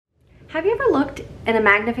Have you ever looked in a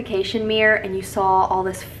magnification mirror and you saw all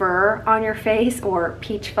this fur on your face, or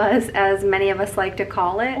peach fuzz as many of us like to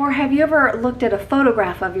call it? Or have you ever looked at a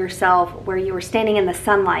photograph of yourself where you were standing in the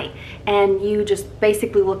sunlight and you just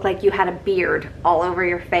basically looked like you had a beard all over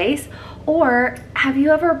your face? Or have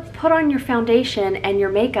you ever put on your foundation and your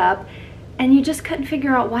makeup and you just couldn't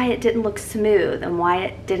figure out why it didn't look smooth and why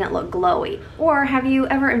it didn't look glowy? Or have you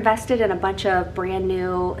ever invested in a bunch of brand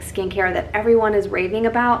new skincare that everyone is raving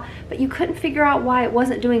about, but you couldn't figure out why it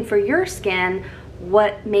wasn't doing for your skin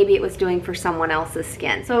what maybe it was doing for someone else's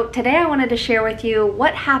skin? So today I wanted to share with you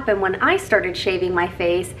what happened when I started shaving my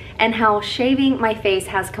face and how shaving my face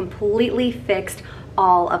has completely fixed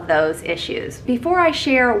all of those issues. Before I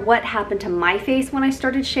share what happened to my face when I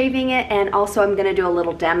started shaving it, and also I'm gonna do a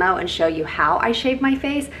little demo and show you how I shave my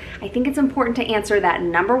face, I think it's important to answer that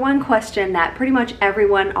 #1 question that pretty much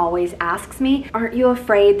everyone always asks me. Aren't you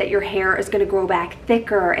afraid that your hair is gonna grow back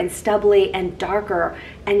thicker and stubbly and darker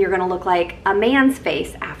and you're gonna look like a man's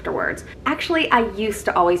face afterwards? Actually, I used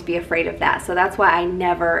to always be afraid of that, so that's why I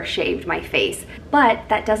never shaved my face. But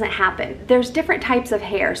that doesn't happen. There's different types of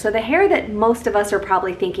hair. So the hair that most of us are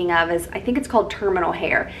probably thinking of is, I think it's called terminal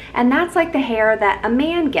hair. And that's like the hair that a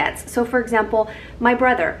man gets. So for example, my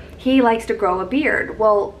brother, he likes to grow a beard.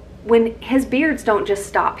 Well, when his beards don't just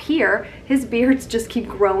stop here, his beards just keep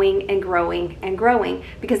growing and growing and growing,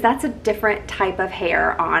 because that's a different type of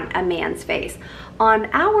hair on a man's face. On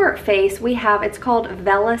our face, we have, it's called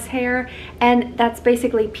vellus hair, and that's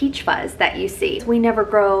basically peach fuzz that you see. We never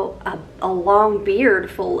grow a long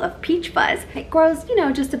beard full of peach fuzz. It grows, you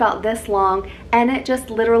know, just about this long, and it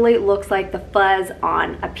just literally looks like the fuzz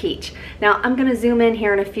on a peach. Now, I'm gonna zoom in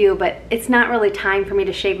here in a few, but it's not really time for me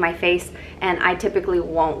to shave my face, and I typically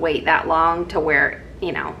won't wait that long to where,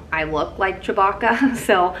 you know, I look like Chewbacca.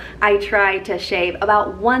 So I try to shave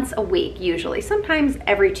about once a week usually, sometimes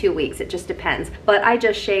every 2 weeks, it just depends. But I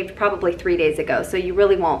just shaved probably 3 days ago, so you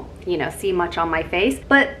really won't, you know, see much on my face.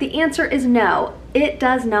 But the answer is no, it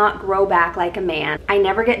does not grow back like a man. I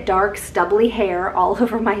never get dark, stubbly hair all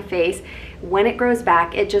over my face. When it grows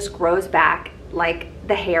back, it just grows back like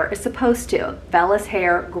the hair is supposed to. Vellus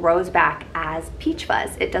hair grows back as peach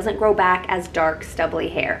fuzz. It doesn't grow back as dark, stubbly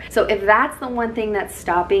hair. So if that's the one thing that's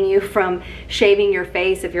stopping you from shaving your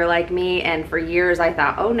face, if you're like me, and for years I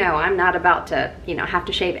thought, oh no, I'm not about to, you know, have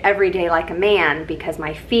to shave every day like a man, because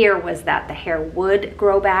my fear was that the hair would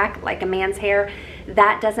grow back like a man's hair,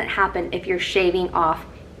 that doesn't happen if you're shaving off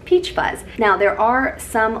peach fuzz. Now, there are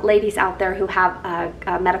some ladies out there who have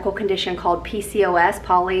a medical condition called PCOS,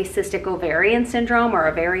 polycystic ovarian syndrome, or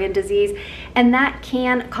ovarian disease, and that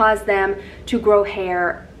can cause them to grow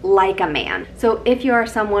hair like a man. So if you are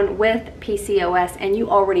someone with PCOS and you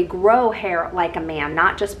already grow hair like a man,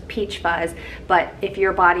 not just peach fuzz, but if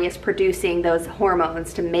your body is producing those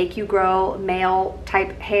hormones to make you grow male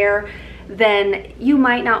type hair, then you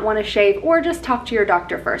might not want to shave, or just talk to your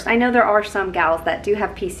doctor first. I know there are some gals that do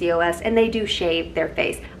have PCOS and they do shave their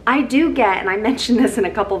face. I do get, and I mentioned this in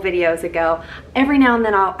a couple videos ago, every now and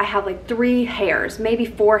then I have like 3 hairs, maybe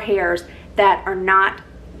 4 hairs that are not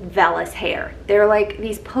vellus hair. They're like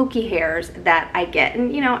these pokey hairs that I get.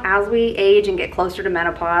 And you know, as we age and get closer to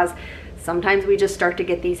menopause, sometimes we just start to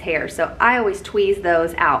get these hairs. So I always tweeze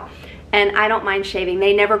those out. And I don't mind shaving.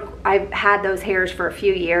 I've had those hairs for a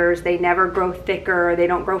few years. They never grow thicker, they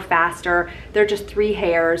don't grow faster. They're just 3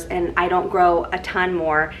 hairs, and I don't grow a ton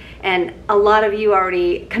more. And a lot of you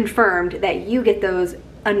already confirmed that you get those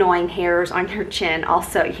annoying hairs on your chin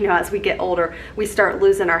also. You know, as we get older, we start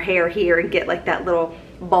losing our hair here and get like that little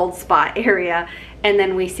bald spot area, and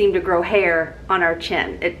then we seem to grow hair on our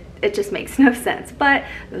chin. It just makes no sense, but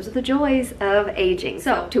those are the joys of aging.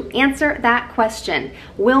 So to answer that question,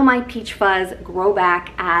 will my peach fuzz grow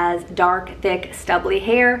back as dark, thick, stubbly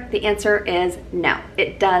hair? The answer is no,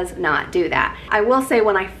 it does not do that. I will say,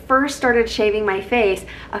 when I first started shaving my face,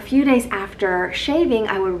 a few days after shaving,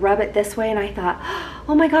 I would rub it this way and I thought,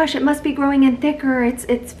 oh my gosh, it must be growing in thicker.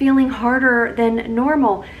 It's feeling harder than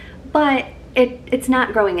normal. But it's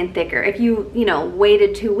not growing in thicker. If you know,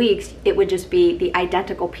 waited 2 weeks, it would just be the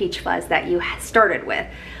identical peach fuzz that you started with.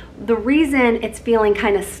 The reason it's feeling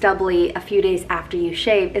kind of stubbly a few days after you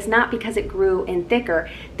shave is not because it grew in thicker.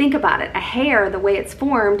 Think about it. A hair, the way it's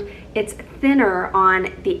formed, it's thinner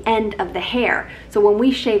on the end of the hair. So when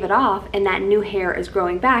we shave it off and that new hair is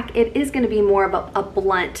growing back, it is going to be more of a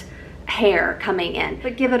blunt hair coming in.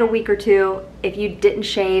 But give it a week or two. If you didn't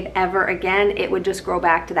shave ever again, it would just grow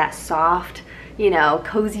back to that soft, you know,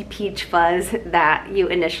 cozy peach fuzz that you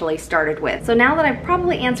initially started with. So now that I've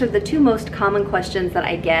probably answered the two most common questions that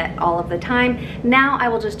I get all of the time, now I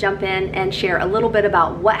will just jump in and share a little bit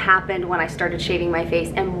about what happened when I started shaving my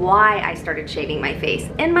face and why I started shaving my face.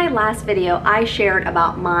 In my last video, I shared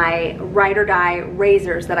about my ride or die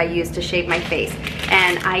razors that I use to shave my face.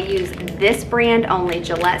 And I use this brand only,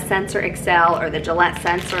 Gillette Sensor XL or the Gillette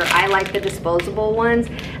Sensor. I like the disposable ones,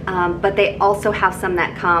 but they also have some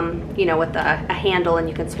that come, you know, with a handle and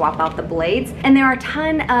you can swap out the blades. And there are a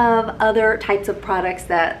ton of other types of products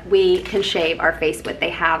that we can shave our face with.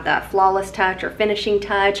 They have the Flawless Touch or Finishing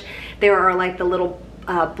Touch. There are like the little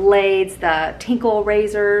blades, the tinkle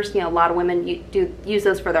razors. You know, a lot of women do use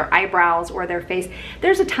those for their eyebrows or their face.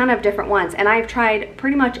 There's a ton of different ones, and I've tried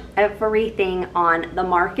pretty much everything on the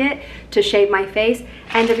market to shave my face.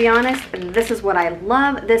 And to be honest, this is what I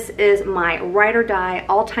love. This is my ride or die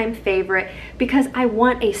all-time favorite because I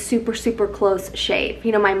want a super, super close shave.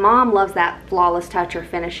 You know, my mom loves that Flawless Touch or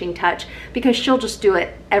Finishing Touch because she'll just do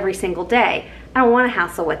it every single day. I don't want to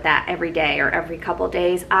hassle with that every day or every couple of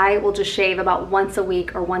days. I will just shave about once a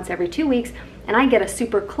week or once every 2 weeks, and I get a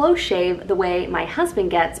super close shave the way my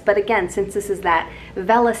husband gets. But again, since this is that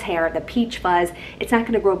vellus hair, the peach fuzz, it's not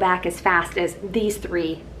going to grow back as fast as these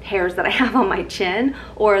three hairs that I have on my chin,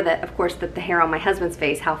 or of course the hair on my husband's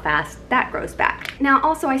face, how fast that grows back. Now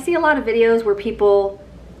also, I see a lot of videos where people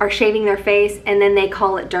are shaving their face and then they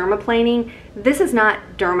call it dermaplaning. This is not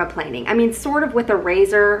dermaplaning. I mean, sort of with a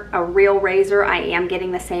razor, a real razor, I am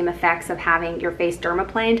getting the same effects of having your face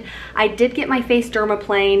dermaplaned. I did get my face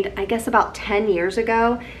dermaplaned, I guess about 10 years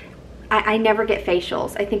ago. I never get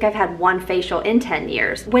facials. I think I've had one facial in 10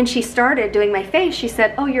 years. When she started doing my face, she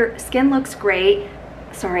said, "Oh, your skin looks great."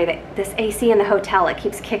 Sorry, this AC in the hotel, it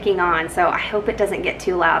keeps kicking on, so I hope it doesn't get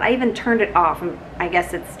too loud. I even turned it off, and I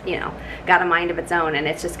guess it's, you know, got a mind of its own and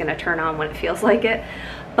it's just gonna turn on when it feels like it.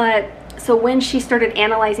 But so when she started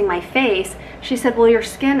analyzing my face, she said, "Well, your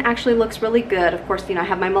skin actually looks really good." Of course, you know, I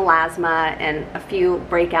have my melasma and a few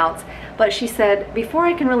breakouts, but she said, "Before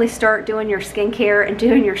I can really start doing your skincare and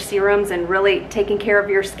doing your serums and really taking care of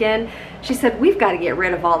your skin," she said, "we've got to get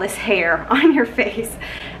rid of all this hair on your face."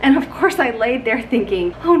 And of course I laid there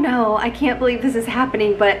thinking, oh no, I can't believe this is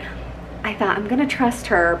happening, but I thought I'm gonna trust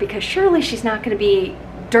her because surely she's not gonna be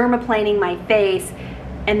dermaplaning my face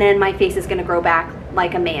and then my face is gonna grow back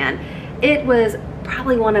like a man. It was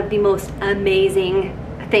probably one of the most amazing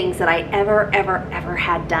things that I ever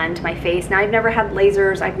had done to my face. Now, I've never had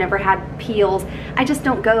lasers, I've never had peels. I just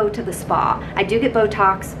don't go to the spa. I do get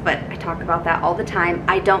Botox, but I talk about that all the time.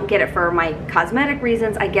 I don't get it for my cosmetic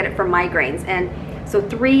reasons, I get it for migraines. And so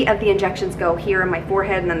 3 of the injections go here in my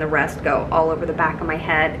forehead and then the rest go all over the back of my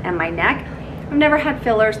head and my neck. I've never had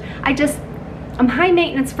fillers. I'm high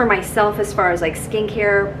maintenance for myself as far as like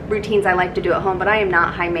skincare routines I like to do at home, but I am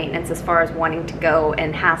not high maintenance as far as wanting to go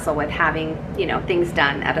and hassle with having, you know, things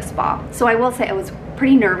done at a spa. So I will say I was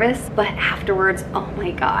pretty nervous, but afterwards, oh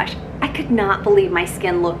my gosh, I could not believe my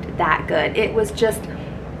skin looked that good. It was just,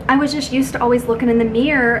 I was just used to always looking in the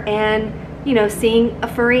mirror and, you know, seeing a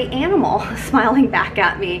furry animal smiling back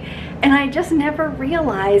at me. And I just never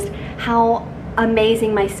realized how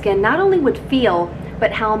amazing my skin not only would feel,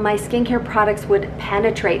 but how my skincare products would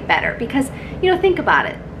penetrate better. Because, you know, think about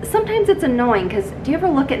it. Sometimes it's annoying because do you ever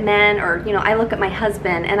look at men, or, you know, I look at my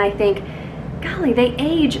husband and I think, golly, they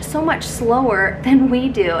age so much slower than we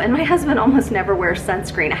do. And my husband almost never wears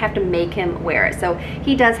sunscreen. I have to make him wear it. So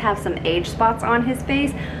he does have some age spots on his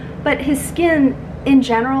face, but his skin in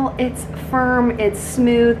general, it's firm, it's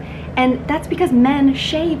smooth, and that's because men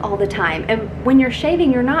shave all the time. And when you're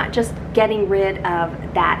shaving, you're not just getting rid of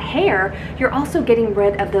that hair, you're also getting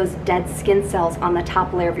rid of those dead skin cells on the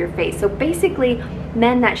top layer of your face. So basically,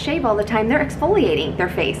 men that shave all the time, they're exfoliating their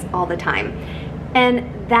face all the time.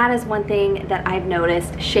 And that is one thing that I've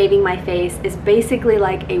noticed. Shaving my face is basically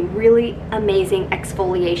like a really amazing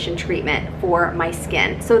exfoliation treatment for my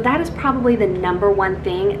skin. So that is probably the #1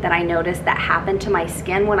 thing that I noticed that happened to my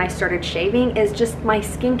skin when I started shaving, is just my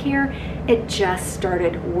skincare, it just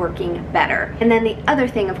started working better. And then the other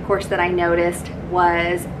thing, of course, that I noticed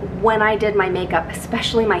was when I did my makeup,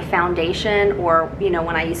 especially my foundation, or, you know,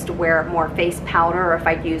 when I used to wear more face powder, or if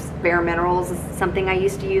I'd use Bare Minerals, something I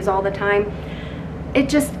used to use all the time,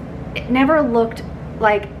 it never looked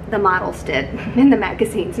like the models did in the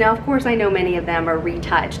magazines. Now, of course, I know many of them are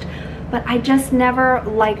retouched, but I just never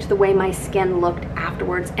liked the way my skin looked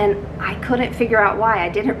afterwards, and I couldn't figure out why. I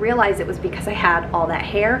didn't realize it was because I had all that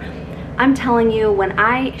hair. I'm telling you, when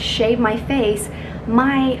I shave my face,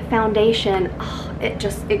 my foundation, oh,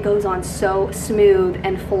 it goes on so smooth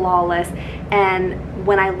and flawless, and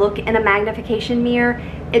when I look in a magnification mirror,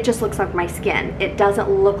 it just looks like my skin. It doesn't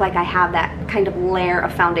look like I have that kind of layer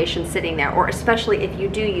of foundation sitting there, or especially if you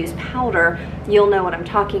do use powder, you'll know what I'm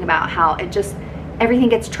talking about, how it just, everything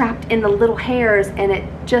gets trapped in the little hairs and it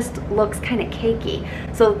just looks kind of cakey.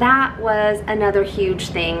 So that was another huge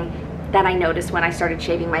thing that I noticed when I started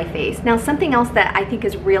shaving my face. Now, something else that I think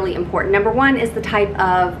is really important, number one, is the type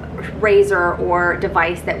of razor or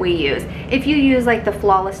device that we use. If you use like the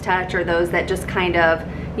Flawless Touch or those that just kind of,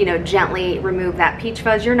 you know, gently remove that peach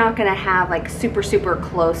fuzz, you're not gonna have like super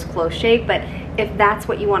close shave. But if that's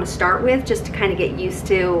what you want to start with, just to kind of get used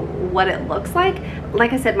to what it looks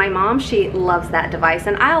like I said, my mom, she loves that device,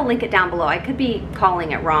 and I'll link it down below. I could be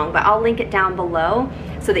calling it wrong, but I'll link it down below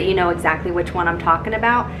so that you know exactly which one I'm talking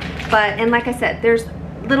about. But, and like I said, there's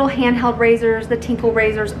little handheld razors, the Tinkle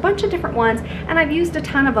razors, a bunch of different ones, and I've used a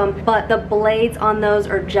ton of them, but the blades on those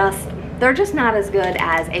are just, they're just not as good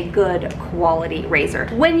as a good quality razor.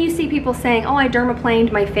 When you see people saying, oh, I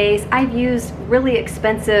dermaplaned my face, I've used really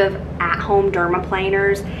expensive at-home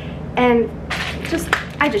dermaplaners, and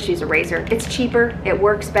I just use a razor. It's cheaper, it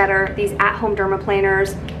works better. These at-home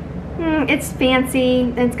dermaplaners, it's fancy,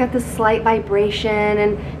 and it's got this slight vibration,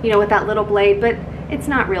 and you know, with that little blade, but it's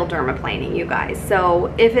not real dermaplaning, you guys.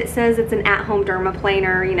 So if it says it's an at-home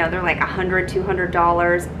dermaplaner, you know, they're like $100,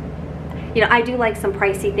 $200. You know, I do like some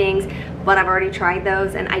pricey things, but I've already tried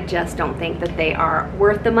those, and I just don't think that they are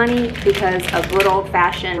worth the money, because a good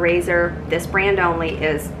old-fashioned razor, this brand only,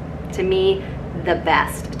 is, to me, the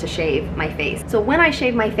best to shave my face. So when I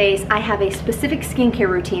shave my face, I have a specific skincare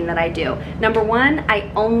routine that I do. Number one,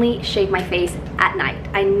 I only shave my face at night.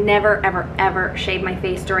 I never, ever shave my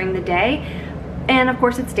face during the day. And of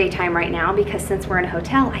course it's daytime right now, because since we're in a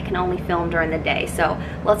hotel, I can only film during the day. So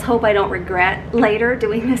let's hope I don't regret later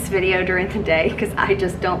doing this video during the day, because I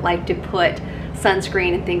just don't like to put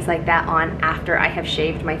sunscreen and things like that on after I have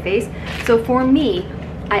shaved my face. So for me,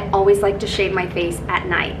 I always like to shave my face at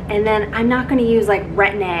night. And then I'm not gonna use like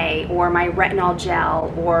Retin-A or my retinol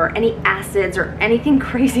gel or any acids or anything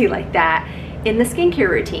crazy like that in the skincare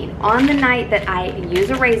routine. On the night that I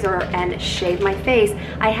use a razor and shave my face,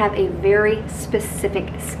 I have a very specific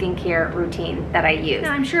skincare routine that I use.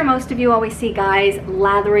 Now, I'm sure most of you always see guys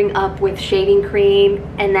lathering up with shaving cream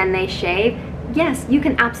and then they shave. Yes, you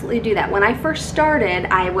can absolutely do that. When I first started,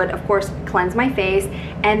 I would, of course, cleanse my face,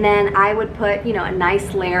 and then I would put, you know, a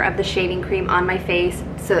nice layer of the shaving cream on my face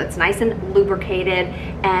so it's nice and lubricated,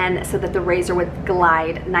 and so that the razor would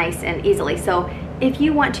glide nice and easily. So if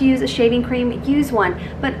you want to use a shaving cream, use one,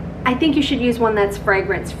 but I think you should use one that's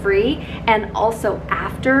fragrance free. And also,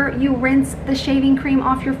 after you rinse the shaving cream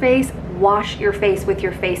off your face, wash your face with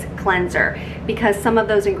your face cleanser, because some of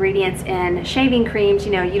those ingredients in shaving creams,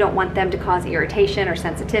 you know, you don't want them to cause irritation or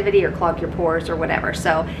sensitivity or clog your pores or whatever.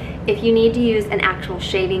 So if you need to use an actual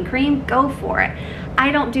shaving cream, go for it.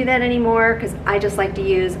 I don't do that anymore, because I just like to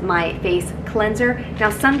use my face cleanser.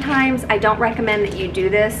 Now, sometimes I don't recommend that you do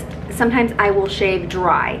this. Sometimes I will shave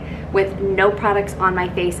dry with no products on my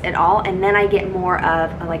face at all, and then I get more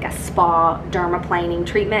of like a spa dermaplaning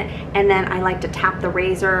treatment, and then I like to tap the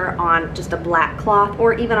razor on just a black cloth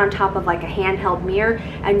or even on top of like a handheld mirror,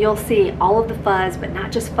 and you'll see all of the fuzz, but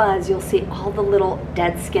not just fuzz, you'll see all the little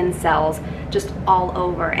dead skin cells just all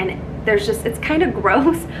over. And there's just, it's kind of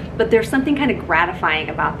gross, but there's something kind of gratifying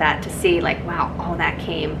about that, to see like, wow, all that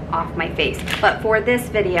came off my face. But for this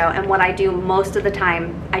video, and what I do most of the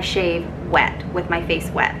time, I shave wet, with my face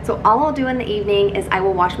wet. So all I'll do in the evening is I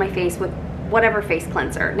will wash my face with whatever face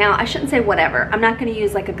cleanser. Now, I shouldn't say whatever. I'm not gonna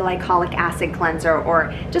use like a glycolic acid cleanser,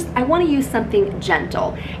 or just, I wanna use something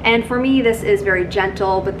gentle. And for me, this is very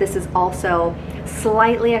gentle, but this is also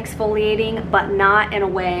slightly exfoliating, but not in a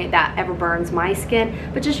way that ever burns my skin.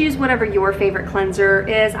 But just use whatever your favorite cleanser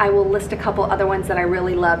is. I will list a couple other ones that I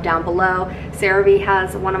really love down below. CeraVe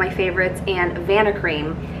has one of my favorites, and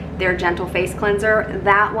Vanacream, their gentle face cleanser.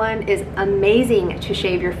 That one is amazing to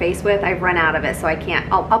shave your face with. I've run out of it, so I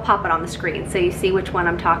can't, I'll pop it on the screen so you see which one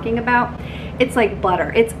I'm talking about. It's like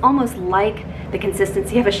butter. It's almost like the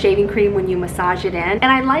consistency of a shaving cream when you massage it in. And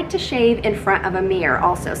I like to shave in front of a mirror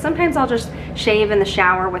also. Sometimes I'll just shave in the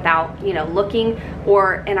shower without, you know, looking,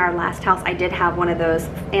 or in our last house, I did have one of those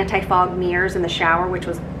anti-fog mirrors in the shower, which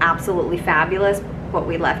was absolutely fabulous. What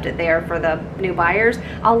we left it there for the new buyers.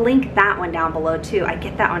 I'll link that one down below too. I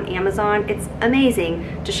get that on Amazon. It's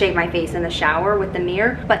amazing to shave my face in the shower with the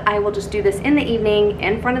mirror, but I will just do this in the evening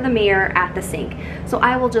in front of the mirror at the sink. So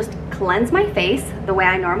I will just cleanse my face the way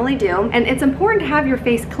I normally do. And it's important to have your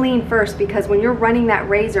face clean first, because when you're running that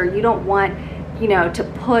razor, you don't want, you know, to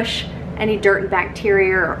push any dirt and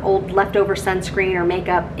bacteria or old leftover sunscreen or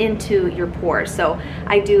makeup into your pores. So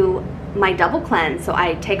I do my double cleanse. So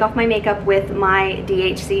I take off my makeup with my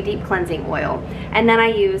DHC deep cleansing oil, and then I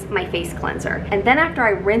use my face cleanser. And then after I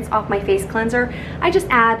rinse off my face cleanser, I just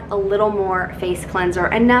add a little more face cleanser,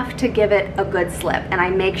 enough to give it a good slip. And I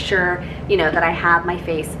make sure, you know, that I have my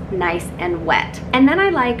face nice and wet. And then I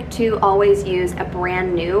like to always use a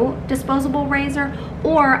brand new disposable razor,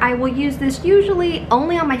 or I will use this usually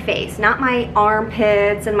only on my face, not my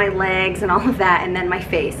armpits and my legs and all of that, and then my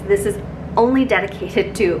face. This is only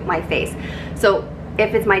dedicated to my face. So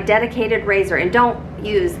if it's my dedicated razor, and don't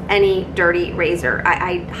use any dirty razor,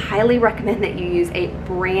 I highly recommend that you use a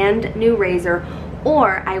brand new razor,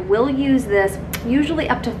 or I will use this usually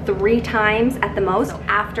up to 3 times at the most.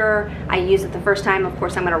 After I use it the first time, of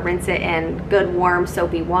course, I'm gonna rinse it in good warm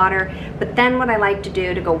soapy water. But then what I like to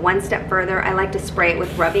do to go one step further, I like to spray it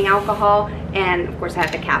with rubbing alcohol, and of course I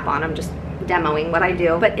have the cap on. I'm just demoing what I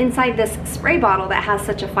do. But inside this spray bottle that has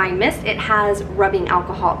such a fine mist, it has rubbing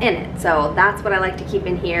alcohol in it. So that's what I like to keep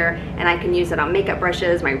in here, and I can use it on makeup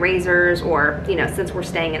brushes, my razors, or, you know, since we're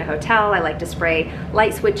staying in a hotel, I like to spray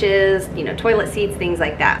light switches, you know, toilet seats, things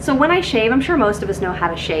like that. So when I shave, I'm sure most of us know how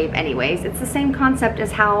to shave anyways. It's the same concept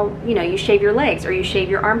as how, you know, you shave your legs or you shave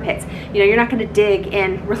your armpits. You know, you're not gonna dig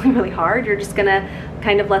in really hard. You're just gonna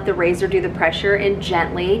kind of let the razor do the pressure and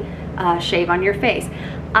gently shave on your face.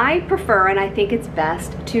 I prefer, and I think it's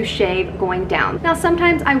best, to shave going down. Now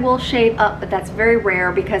sometimes I will shave up, but that's very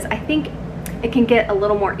rare because I think it can get a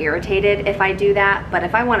little more irritated if I do that. But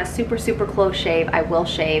if I want a super close shave, I will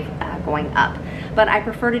shave going up. But I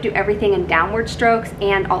prefer to do everything in downward strokes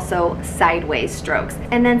and also sideways strokes.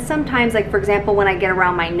 And then sometimes, like for example, when I get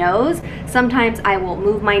around my nose, sometimes I will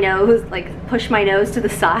move my nose, like push my nose to the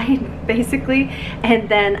side basically, and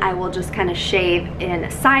then I will just kind of shave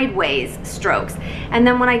in sideways strokes. And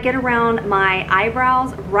then when I get around my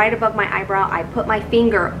eyebrows, right above my eyebrow, I put my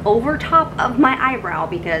finger over top of my eyebrow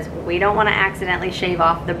because we don't want to accidentally shave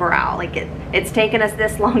off the brow. Like it's taken us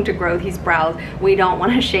this long to grow these brows. We don't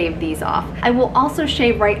want to shave these off. I will also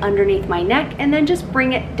shave right underneath my neck and then just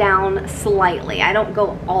bring it down slightly. I don't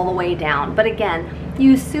go all the way down, but again,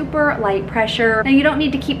 use super light pressure. Now you don't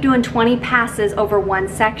need to keep doing 20 passes over one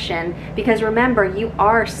section, because remember, you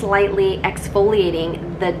are slightly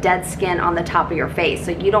exfoliating the dead skin on the top of your face.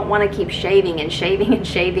 So you don't want to keep shaving and shaving and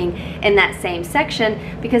shaving in that same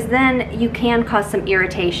section, because then you can cause some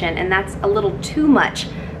irritation, and that's a little too much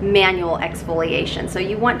manual exfoliation. So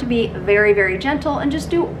you want to be very gentle and just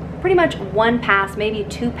do pretty much 1 pass, maybe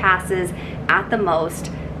 2 passes at the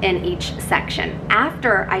most in each section.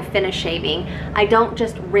 After I finish shaving, I don't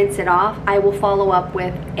just rinse it off. I will follow up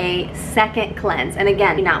with a second cleanse. And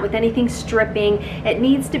again, not with anything stripping. It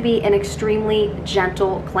needs to be an extremely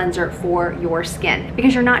gentle cleanser for your skin,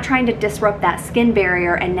 because you're not trying to disrupt that skin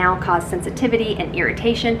barrier and now cause sensitivity and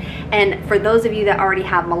irritation. And for those of you that already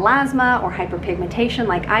have melasma or hyperpigmentation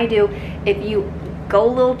like I do, if you go a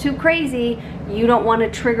little too crazy, you don't want to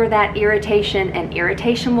trigger that irritation, and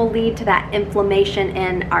irritation will lead to that inflammation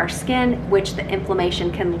in our skin, which the inflammation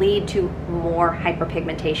can lead to more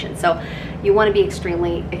hyperpigmentation. So you want to be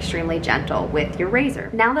extremely gentle with your razor.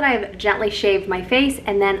 Now that I've gently shaved my face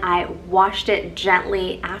and then I washed it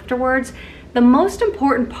gently afterwards, the most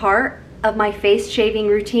important part of my face shaving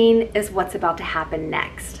routine is what's about to happen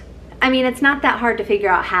next. I mean, it's not that hard to figure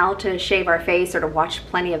out how to shave our face, or to watch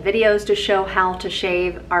plenty of videos to show how to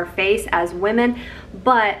shave our face as women,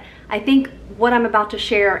 but I think what I'm about to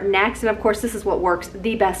share next, and of course this is what works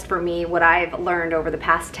the best for me, what I've learned over the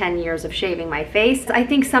past 10 years of shaving my face. I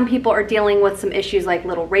think some people are dealing with some issues like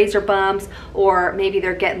little razor bumps, or maybe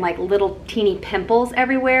they're getting like little teeny pimples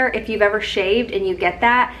everywhere. If you've ever shaved and you get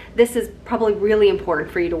that, this is probably really important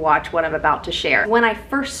for you to watch what I'm about to share. When I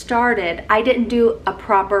first started, I didn't do a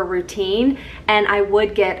proper routine, and I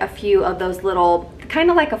would get a few of those little, kind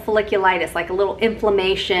of like a folliculitis, like a little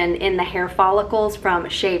inflammation in the hair follicles from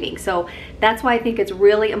shaving. So that's why I think it's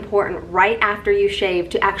really important right after you shave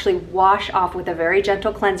to actually wash off with a very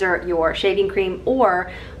gentle cleanser your shaving cream,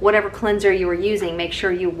 or whatever cleanser you were using. Make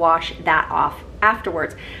sure you wash that off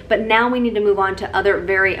afterwards. But now we need to move on to other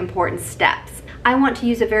very important steps. I want to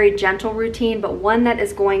use a very gentle routine, but one that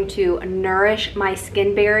is going to nourish my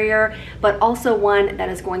skin barrier, but also one that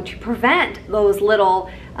is going to prevent those little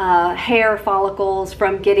hair follicles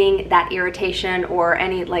from getting that irritation or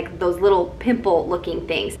any like those little pimple looking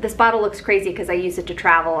things. This bottle looks crazy because I use it to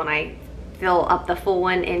travel and I fill up the full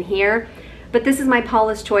one in here. But this is my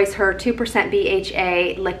Paula's Choice, her 2%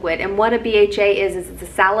 BHA liquid. And what a BHA is it's a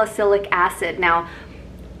salicylic acid. Now,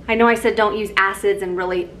 I know I said don't use acids and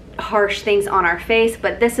really harsh things on our face,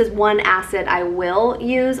 but this is one acid I will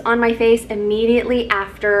use on my face immediately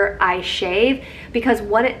after I shave, because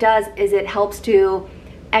what it does is it helps to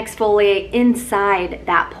exfoliate inside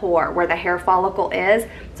that pore where the hair follicle is.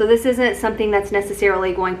 So this isn't something that's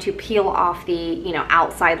necessarily going to peel off the, you know,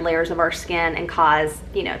 outside layers of our skin and cause,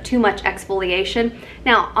 you know, too much exfoliation.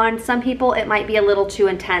 Now, on some people, it might be a little too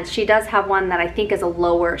intense. She does have one that I think is a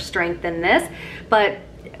lower strength than this, but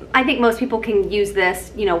I think most people can use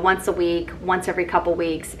this, you know, once a week, once every couple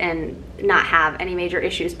weeks, and not have any major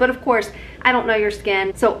issues. But of course, I don't know your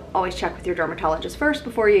skin, so always check with your dermatologist first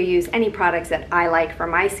before you use any products that I like for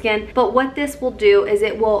my skin. But what this will do is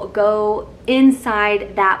it will go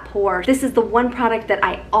inside that pore. This is the one product that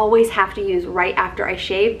I always have to use right after I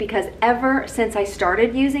shave, because ever since I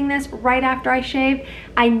started using this right after I shave,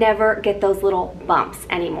 I never get those little bumps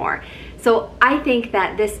anymore. So I think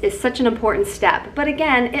that this is such an important step, but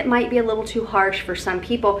again, it might be a little too harsh for some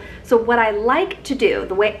people. So what I like to do,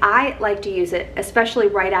 the way I like to use it, especially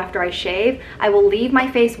right after I shave, I will leave my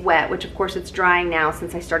face wet, which of course it's drying now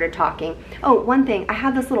since I started talking. Oh, one thing, I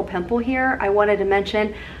have this little pimple here I wanted to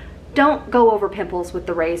mention. Don't go over pimples with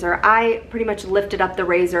the razor. I pretty much lifted up the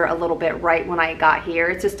razor a little bit right when I got here.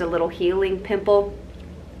 It's just a little healing pimple.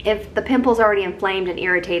 If the pimple's already inflamed and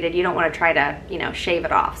irritated, you don't want to try to, you know, shave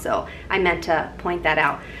it off. So I meant to point that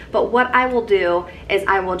out. But what I will do is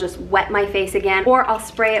I will just wet my face again, or I'll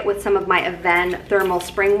spray it with some of my Aven thermal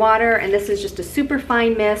spring water. And this is just a super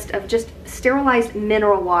fine mist of just sterilized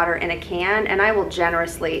mineral water in a can. And I will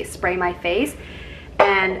generously spray my face.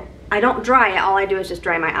 And I don't dry it. All I do is just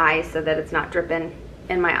dry my eyes so that it's not dripping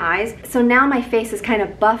in my eyes. So now my face is kind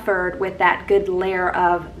of buffered with that good layer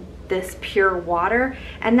of this pure water,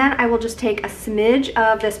 and then I will just take a smidge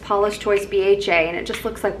of this Paula's Choice BHA, and it just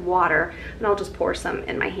looks like water, and I'll just pour some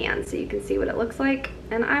in my hand so you can see what it looks like.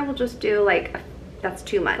 And I will just do like, that's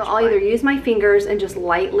too much. So I'll either use my fingers and just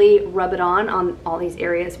lightly rub it on all these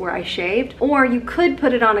areas where I shaved, or you could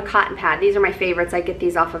put it on a cotton pad. These are my favorites. I get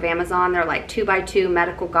these off of Amazon. They're like 2x2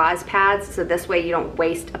 medical gauze pads, so this way you don't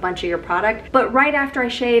waste a bunch of your product. But right after I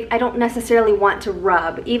shave, I don't necessarily want to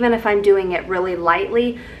rub, even if I'm doing it really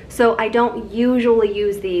lightly. So I don't usually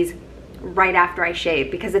use these right after I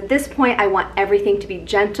shave, because at this point I want everything to be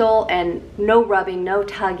gentle and no rubbing, no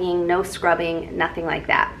tugging, no scrubbing, nothing like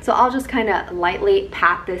that. So I'll just kind of lightly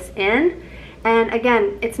pat this in. And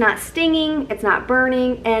again, it's not stinging, it's not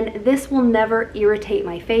burning, and this will never irritate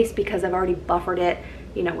my face because I've already buffered it,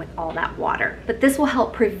 you know, with all that water. But this will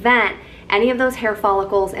help prevent any of those hair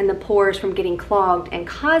follicles and the pores from getting clogged and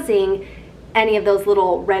causing any of those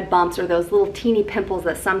little red bumps or those little teeny pimples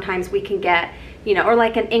that sometimes we can get, you know, or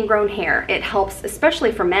like an ingrown hair. It helps,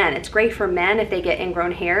 especially for men. It's great for men if they get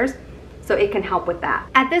ingrown hairs, so it can help with that.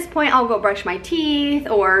 At this point, I'll go brush my teeth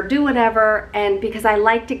or do whatever, and because I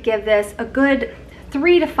like to give this a good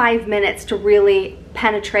 3 to 5 minutes to really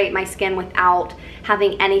penetrate my skin without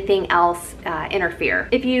having anything else interfere.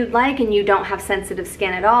 If you like and you don't have sensitive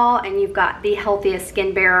skin at all and you've got the healthiest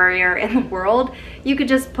skin barrier in the world, you could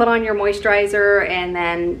just put on your moisturizer and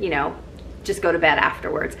then, you know, just go to bed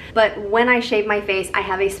afterwards. But when I shave my face, I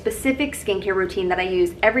have a specific skincare routine that I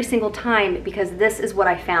use every single time, because this is what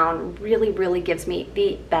I found really gives me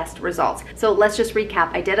the best results. So let's just recap.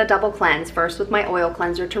 I did a double cleanse, first with my oil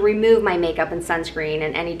cleanser to remove my makeup and sunscreen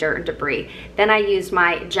and any dirt and debris. Then I used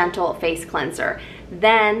my gentle face cleanser.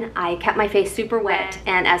 Then I kept my face super wet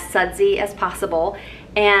and as sudsy as possible,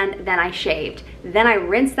 and then I shaved. Then I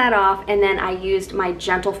rinsed that off, and then I used my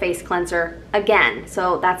gentle face cleanser again.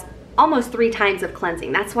 So that's almost 3 times of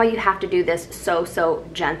cleansing. That's why you have to do this so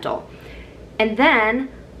gentle. And then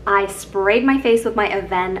I sprayed my face with my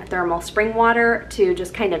Aven thermal spring water to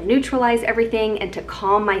just kind of neutralize everything and to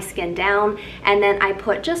calm my skin down. And then I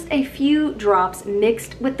put just a few drops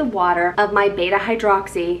mixed with the water of my beta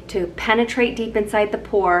hydroxy to penetrate deep inside the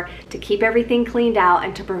pore, to keep everything cleaned out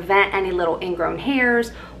and to prevent any little ingrown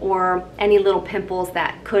hairs or any little pimples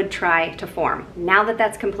that could try to form. Now that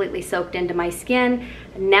that's completely soaked into my skin,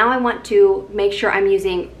 now I want to make sure I'm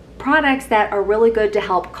using products that are really good to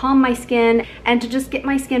help calm my skin and to just get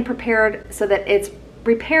my skin prepared so that it's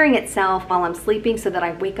repairing itself while I'm sleeping, so that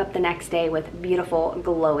I wake up the next day with beautiful,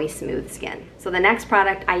 glowy, smooth skin. So the next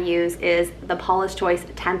product I use is the Paula's Choice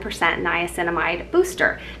 10% Niacinamide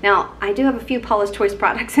Booster. Now, I do have a few Paula's Choice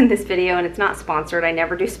products in this video, and it's not sponsored. I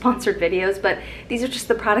never do sponsored videos, but these are just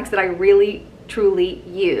the products that I really truly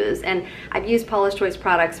use, and I've used Paula's Choice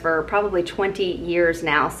products for probably 20 years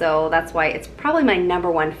now, so that's why it's probably my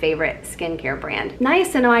 #1 favorite skincare brand.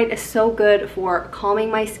 Niacinamide is so good for calming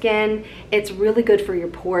my skin. It's really good for your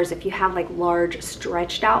pores if you have like large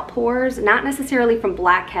stretched out pores, not necessarily from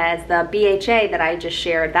blackheads. The BHA that I just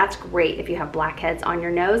shared, that's great if you have blackheads on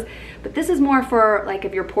your nose, but this is more for like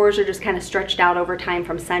if your pores are just kind of stretched out over time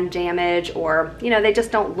from sun damage, or you know, they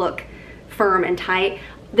just don't look firm and tight.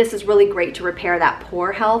 this is really great to repair that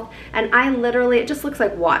pore health. And I literally, it just looks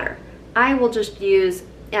like water. I will just use,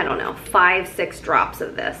 I don't know, 5-6 drops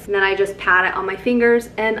of this. And then I just pat it on my fingers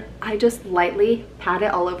and I just lightly pat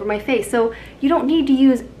it all over my face. So you don't need to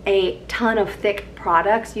use a ton of thick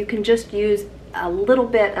products. You can just use a little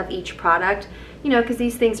bit of each product, you know, because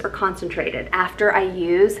these things are concentrated. After I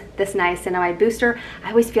use this niacinamide booster, I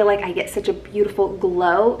always feel like I get such a beautiful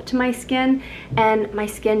glow to my skin, and my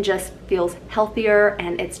skin just feels healthier,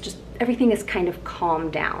 and it's just, everything is kind of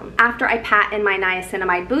calmed down. After I pat in my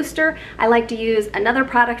niacinamide booster, I like to use another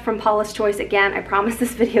product from Paula's Choice. Again, I promise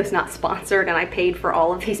this video is not sponsored and I paid for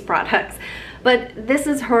all of these products. But this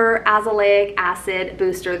is her azelaic acid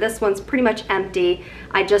booster. This one's pretty much empty.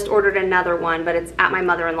 I just ordered another one, but it's at my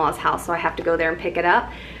mother-in-law's house, so I have to go there and pick it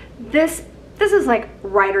up. This is like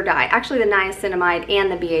ride or die. Actually, the niacinamide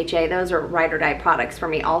and the BHA, those are ride or die products for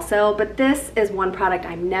me also, but this is one product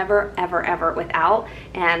I'm never, ever, ever without,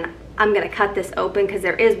 and I'm gonna cut this open because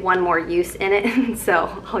there is one more use in it,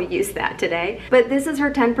 so I'll use that today. But this is her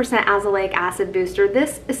 10% azelaic acid booster.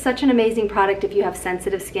 This is such an amazing product if you have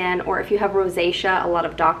sensitive skin or if you have rosacea. A lot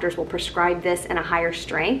of doctors will prescribe this in a higher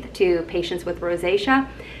strength to patients with rosacea.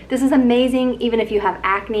 This is amazing even if you have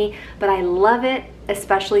acne, but I love it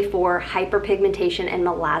especially for hyperpigmentation and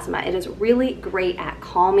melasma. It is really great at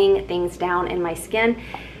calming things down in my skin.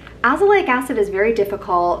 Azelaic acid is very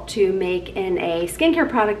difficult to make in a skincare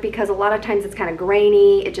product because a lot of times it's kind of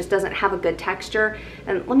grainy, it just doesn't have a good texture.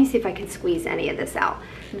 And let me see if I can squeeze any of this out.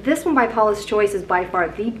 This one by Paula's Choice is by far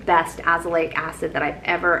the best azelaic acid that I've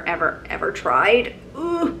ever tried.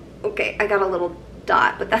 Ooh, okay, I got a little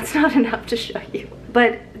dot, but that's not enough to show you.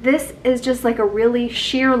 But this is just like a really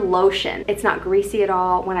sheer lotion. It's not greasy at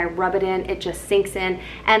all. When I rub it in, it just sinks in.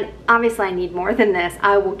 And obviously I need more than this.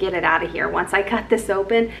 I will get it out of here once I cut this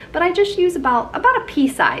open, but I just use about a pea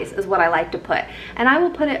size is what I like to put. And I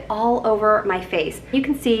will put it all over my face. You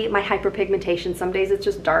can see my hyperpigmentation. Some days it's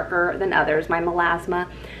just darker than others, my melasma.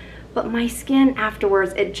 But my skin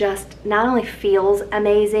afterwards, it just not only feels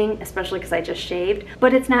amazing, especially because I just shaved,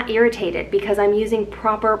 but it's not irritated because I'm using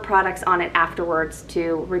proper products on it afterwards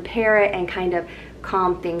to repair it and kind of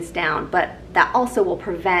calm things down. But that also will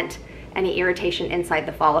prevent any irritation inside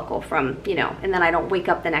the follicle from, you know, and then I don't wake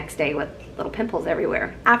up the next day with little pimples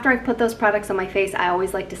everywhere. After I put those products on my face, I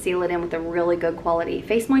always like to seal it in with a really good quality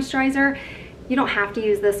face moisturizer. You don't have to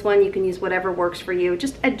use this one, you can use whatever works for you,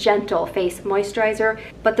 just a gentle face moisturizer.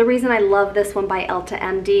 But the reason I love this one by Elta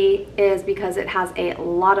MD is because it has a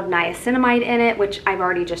lot of niacinamide in it, which I've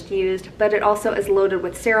already just used, but it also is loaded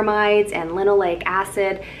with ceramides and linoleic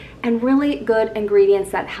acid and really good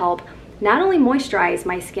ingredients that help not only moisturize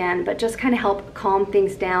my skin, but just kind of help calm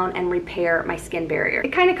things down and repair my skin barrier.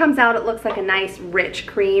 It kind of comes out, it looks like a nice rich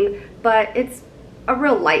cream, but it's a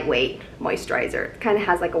real lightweight moisturizer. It kind of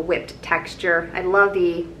has like a whipped texture. I love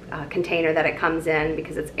the container that it comes in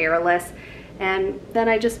because it's airless. And then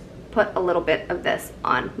I just put a little bit of this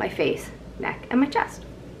on my face, neck, and my chest.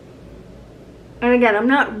 And again, I'm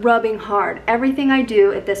not rubbing hard. Everything I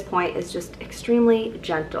do at this point is just extremely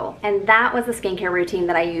gentle. And that was the skincare routine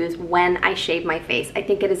that I use when I shave my face. I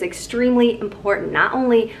think it is extremely important, not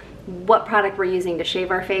only what product we're using to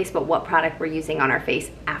shave our face, but what product we're using on our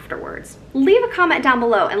face afterwards. Leave a comment down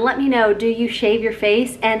below and let me know, do you shave your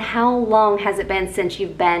face and how long has it been since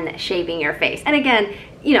you've been shaving your face? And again,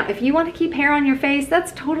 you know, if you want to keep hair on your face,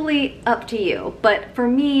 that's totally up to you. But for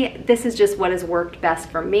me, this is just what has worked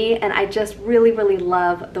best for me. And I just really, really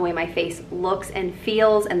love the way my face looks and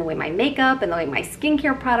feels and the way my makeup and the way my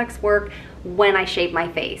skincare products work when I shave my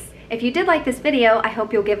face. If you did like this video, I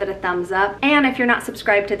hope you'll give it a thumbs up. And if you're not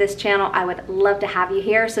subscribed to this channel, I would love to have you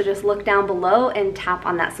here. So just look down below and tap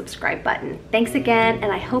on that subscribe button. Thanks again,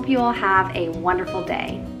 and I hope you all have a wonderful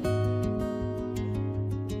day.